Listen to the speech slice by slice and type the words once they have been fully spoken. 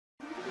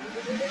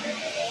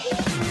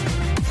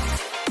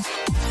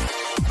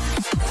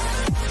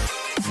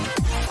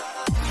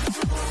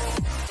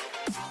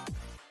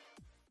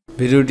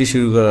ভিডিওটি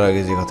শুরু করার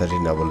আগে যে কথাটি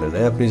না বললে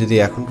নয়, আপনি যদি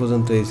এখন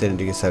পর্যন্ত এই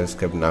চ্যানেলটিকে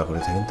সাবস্ক্রাইব না করে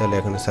থাকেন তাহলে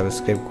এখন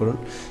সাবস্ক্রাইব করুন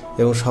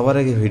এবং সবার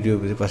আগে ভিডিও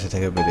পাশে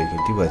থাকা বেল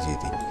আইকনটি বাজিয়ে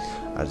দিন।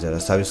 আর যারা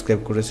সাবস্ক্রাইব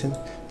করেছেন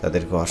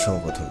তাদেরকে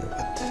অসংখ্য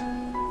ধন্যবাদ।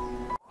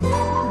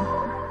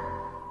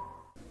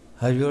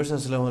 হাই ভিউয়ার্স,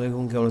 আসসালামু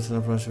আলাইকুম। কেমন আছেন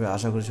আপনারা সবাই?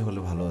 আশা করি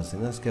সকলে ভালো আছেন।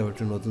 আজকে আবার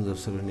একটা নতুন জব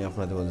সার্কুলার নিয়ে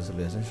আপনাদের মধ্যে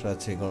চলে আসেন। সেটা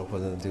হচ্ছে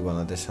গণপ্রজাতন্ত্রী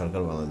বাংলাদেশ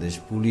সরকার, Bangladesh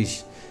police,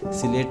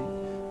 Sylhet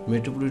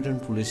metropolitan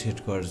police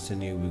হেডকোয়ার্টার্সে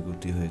নিয়োগ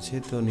বিজ্ঞপ্তি হয়েছে।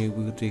 তো নিয়োগ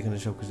বিজ্ঞপ্তি এখানে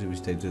সব কিছু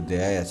বিস্তারিত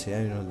দেয়াই আছে।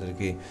 আমি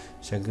আপনাদেরকে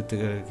সংক্ষিপ্ত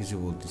কিছু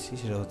বলতেছি।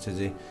 সেটা হচ্ছে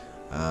যে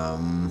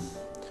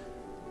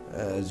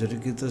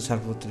জটিকৃত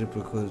ছাড়পত্রের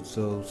প্রেক্ষিত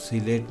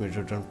সিলেট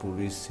মেট্রোপলিটন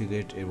পুলিশ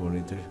সিলেট এর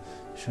বর্ণিত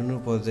শূন্য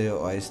পদে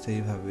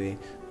অস্থায়ীভাবে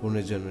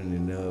পুনের জন্য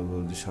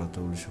নির্ণয়বলী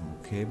শর্তাবলীর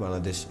সম্মুখে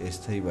বাংলাদেশ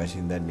স্থায়ী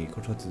বাসিন্দার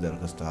নিকট হতে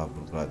দরখাস্ত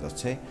আহ্বান করা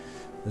যাচ্ছে।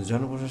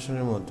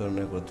 জনপ্রশাসনের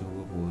মন্ত্রণালয়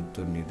কর্তৃপক্ষ প্রদত্ত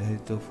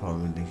নির্ধারিত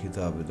ফর্মে লিখিত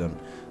আবেদন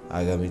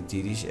আগামী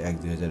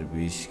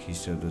 30/1/2020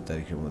 খ্রিস্টাব্দ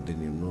তারিখের মধ্যে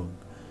নিম্ন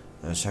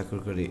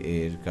স্বাক্ষরকারী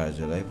এর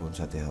কার্যালয়ে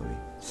পৌঁছাতে হবে।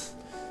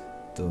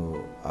 তো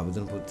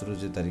আবেদনপত্র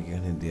যে তারিখ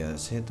এখানে দেওয়া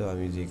আছে, তো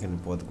আমি যে এখানে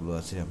পদগুলো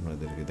আছে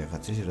আপনাদেরকে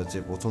দেখাচ্ছি। সেটা হচ্ছে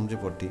প্রথম যে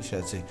পদটি সেটা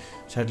হচ্ছে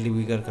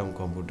সার্টিফিকার কাম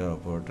কম্পিউটার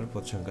অপারেটর,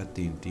 পদ সংখ্যা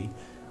 3টি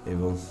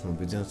এবং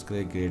বেতন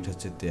স্কেলের গ্রেড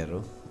হচ্ছে 13,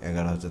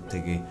 11,000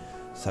 থেকে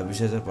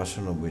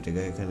 26,590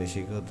 টাকা। এখানে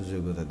শিক্ষাগত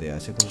যোগ্যতা দেওয়া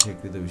আছে। কোনো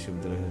স্বীকৃত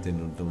বিশ্ববিদ্যালয় হতে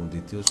ন্যূনতম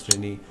 2য়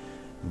শ্রেণী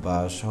বা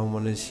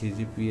সমমানের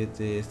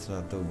সিজিপিএতে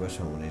স্নাতক বা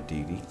সমমানের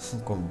ডিগ্রি,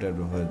 কম্পিউটার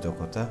ব্যবহারের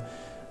দক্ষতা।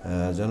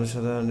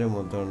 জনসাধারণের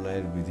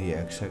মন্ত্রণালয়ের বিধি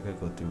 1 শাখা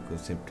কর্তৃপক্ষ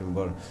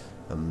সেপ্টেম্বর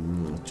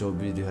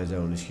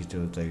 24/2019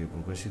 খ্রিস্টাব্দ তারিখে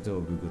প্রকাশিত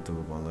অভিজ্ঞতা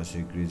ও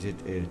বাংলাদেশের গ্রেজুয়েট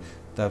এর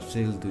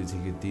তাফসিল 2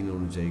 থেকে 3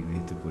 অনুযায়ী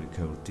গৃহীত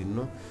পরীক্ষা উত্তীর্ণ।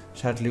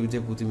 60 লিপিতে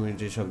প্রতি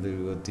মিনিটে শব্দের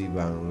বিগতি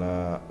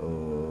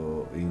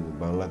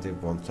বাংলাতে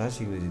 50,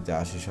 ইংরেজিতে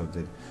 80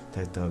 শব্দের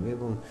থাকতে হবে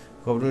এবং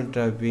কম্পিউটার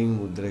টাইপিং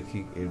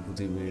মুদ্রাক্ষিক এর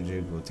প্রতি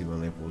মিনিটের গতি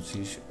বাংলায়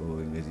 25 ও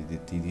ইংরেজিতে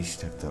 30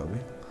 থাকতে হবে।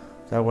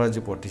 তারপরে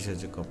যে পদটি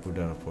হচ্ছে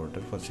কম্পিউটার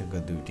অপারেটর, পদ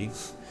সংখ্যা 2টি,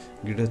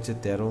 গ্রেড হচ্ছে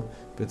 13,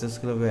 বেতন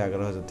স্কেল হবে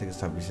 11,000 থেকে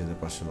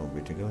 26,590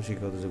 টাকা এবং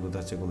শিক্ষাগত যোগ্যতা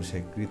হচ্ছে কোনো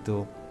স্বীকৃত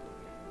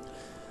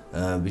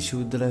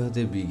বিশ্ববিদ্যালয়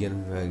হতে বিজ্ঞান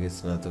বিভাগে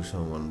স্নাতক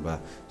সমান বা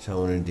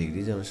সমমানের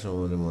ডিগ্রি।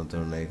 জনসাধারণ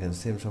মন্ত্রণালয় এখানে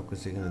সেম সব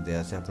কিছু এখানে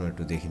দেওয়া আছে, আপনারা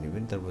একটু দেখে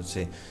নেবেন। তারপর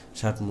হচ্ছে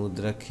 60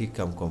 মুদ্রাক্ষিক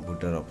কাম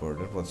কম্পিউটার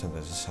অপারেটর, পদ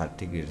সংখ্যা হচ্ছে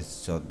 60টি, গ্রেড হচ্ছে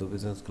 14,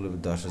 বেতন স্কেল হবে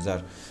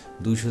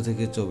 10,200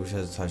 থেকে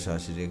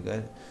 24,680 টাকা।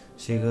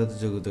 শিক্ষাগত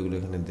যোগ্যতাগুলো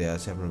এখানে দেওয়া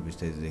আছে, আপনারা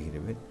বিস্তারিত দেখে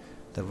নেবেন।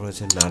 তারপর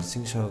হচ্ছে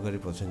নার্সিং সহকারী,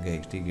 পদ সংখ্যা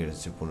 1টি, গ্রেড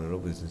হচ্ছে 15,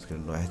 বেতন স্কেল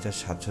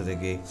 9,700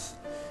 থেকে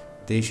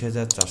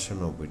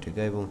 23,490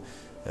 টাকা এবং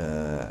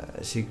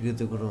স্বীকৃত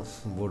কোনো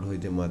বোর্ড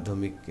হইতে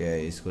মাধ্যমিক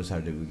স্কুল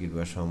সার্টিফিকেট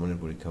বা সমমানের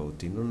পরীক্ষা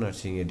উত্তীর্ণ,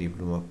 নার্সিংয়ে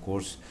ডিপ্লোমা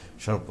কোর্স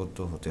সমাপ্ত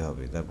হতে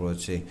হবে। তারপর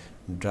হচ্ছে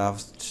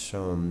ড্রাফট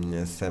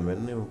সেমেন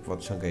এবং পদ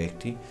সংখ্যা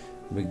 1টি,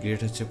 গ্রেড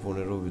হচ্ছে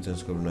 15, বেতন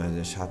স্কেল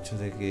 9,700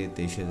 থেকে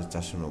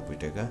 23,490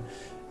 টাকা।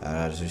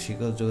 আর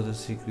শিক্ষাগত যোগ্যতা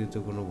স্বীকৃত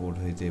কোনো বোর্ড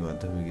হইতে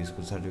মাধ্যমিক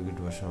স্কুল সার্টিফিকেট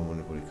বা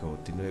সমমানের পরীক্ষা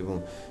উত্তীর্ণ এবং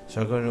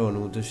সরকারের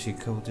অনুমোদিত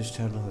শিক্ষা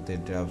প্রতিষ্ঠান হতে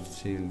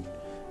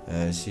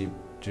ড্রাফটশিপ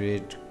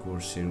ট্রেড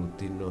কোর্সের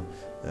উত্তীর্ণ,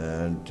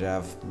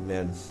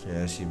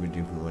 ড্রাফটম্যানশিপে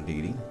ডিপ্লোমা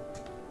ডিগ্রি।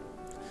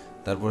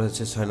 তারপর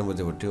হচ্ছে 6 নম্বর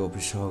যে পদটি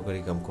অফিস সহকারী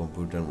কাম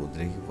কম্পিউটার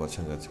মুদ্রাক্ষিক, পদ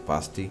সংখ্যা হচ্ছে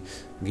 5টি,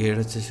 গ্রেড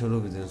হচ্ছে 16,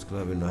 বেতন স্কেল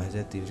হবে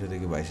 9,300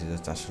 থেকে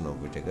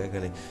 22,490 টাকা।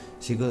 এখানে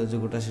শিক্ষাগত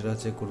যোগ্যতা সেটা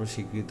হচ্ছে কোনো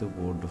স্বীকৃত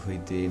বোর্ড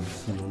হইতে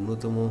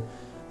ন্যূনতম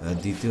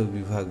 2য়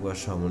বিভাগ বা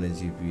সমমানের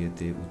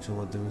জিপিএতে উচ্চ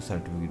মাধ্যমিক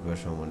সার্টিফিকেট বা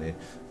সমমানের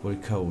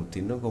পরীক্ষা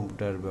উত্তীর্ণ,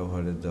 কম্পিউটার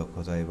ব্যবহারের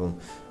দক্ষতা এবং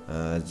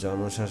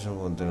জনশাসন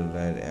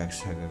মন্ত্রণালয়ের 1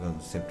 শাখা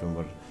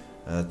সেপ্টেম্বর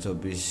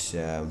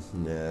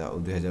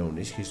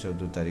 24/2019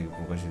 খ্রিস্টাব্দ তারিখে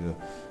প্রকাশিত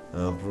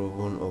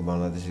প্রবণ ও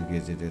বাংলাদেশের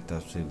গেজেটের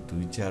তাফসিল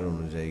 2-4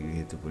 অনুযায়ী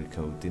গৃহীত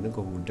পরীক্ষা উত্তীর্ণ।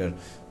 কম্পিউটার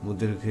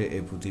মুদ্রাক্ষে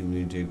প্রতি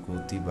মিনিটের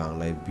গতি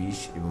বাংলায় 20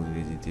 এবং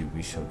ইংরেজিতে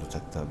 20 শব্দ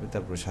থাকতে হবে।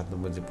 তারপরে 7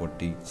 নম্বর যে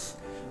পদটি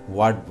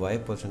ওয়ার্ড বয়,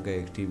 পদ সংখ্যা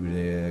 1টি,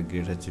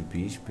 গ্রেড হচ্ছে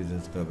 20, বেতন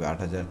স্কেল হবে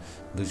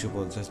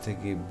 8,250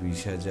 থেকে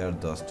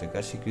 20,010 টাকা।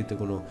 স্বীকৃত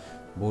কোনো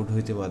বোর্ড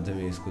হইতে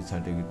মাধ্যমিক স্কুল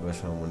সার্টিফিকেট বা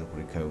সমমানের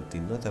পরীক্ষায়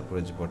উত্তীর্ণ। তারপরে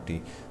যে পদটি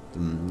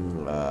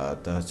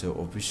তা হচ্ছে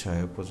অফিস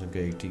সহায়ক, পদ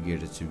সংখ্যা 1টি,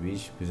 গ্রেড হচ্ছে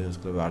 20, বেতন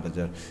স্কেল হবে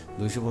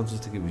 8,250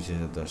 থেকে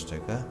 20,010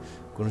 টাকা।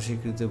 কোনো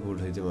স্বীকৃত বোর্ড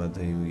হইতে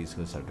মাধ্যমিক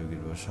স্কুল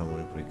সার্টিফিকেট বা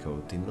সমমানের পরীক্ষা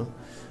উত্তীর্ণ।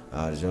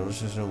 আর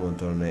জনশাসন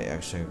মন্ত্রণালয়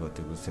 1 শাখা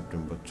কর্তৃপক্ষ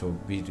সেপ্টেম্বর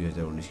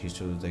 24/2019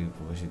 খ্রিস্টাব্দ তারিখে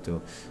প্রকাশিত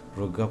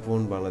প্রজ্ঞাপন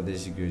বাংলাদেশ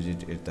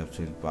গ্রেজুয়েট এর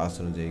তাফসিল 5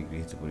 অনুযায়ী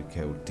গৃহীত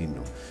পরীক্ষায় উত্তীর্ণ।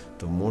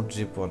 তো মোট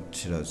যে পদ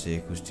সেটা হচ্ছে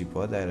 21টি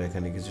পদ, আর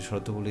এখানে কিছু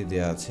শর্তাবলী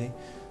দেওয়া আছে।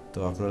 তো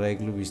আপনারা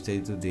এগুলো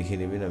বিস্তারিত দেখে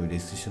নেবেন। আমি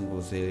ডেসক্রিপশন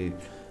বক্সে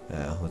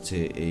হচ্ছে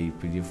এই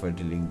পিডিএফ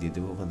ফাইলটি লিঙ্ক দিয়ে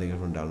দেবো, ওখান থেকে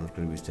আপনারা ডাউনলোড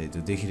করে বিস্তারিত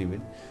দেখে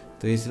নেবেন।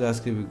 তো এই ছিল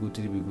আজকে বিজ্ঞপ্তি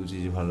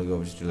যদি ভালো লাগে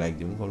অবশ্যই লাইক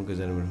দেবেন, কমেন্টে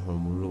জানাবেন আমার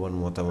মূল্যবান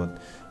মতামত,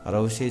 আর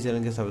অবশ্যই এই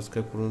চ্যানেলকে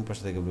সাবস্ক্রাইব করুন,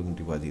 পাশে থেকে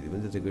বেলঘন্টি বাজিয়ে দেবেন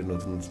যাতে করে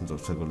নতুন নতুন জব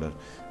সার্কুলার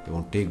এবং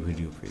টেক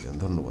ভিডিও পেয়ে যান।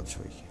 ধন্যবাদ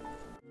সবাইকে।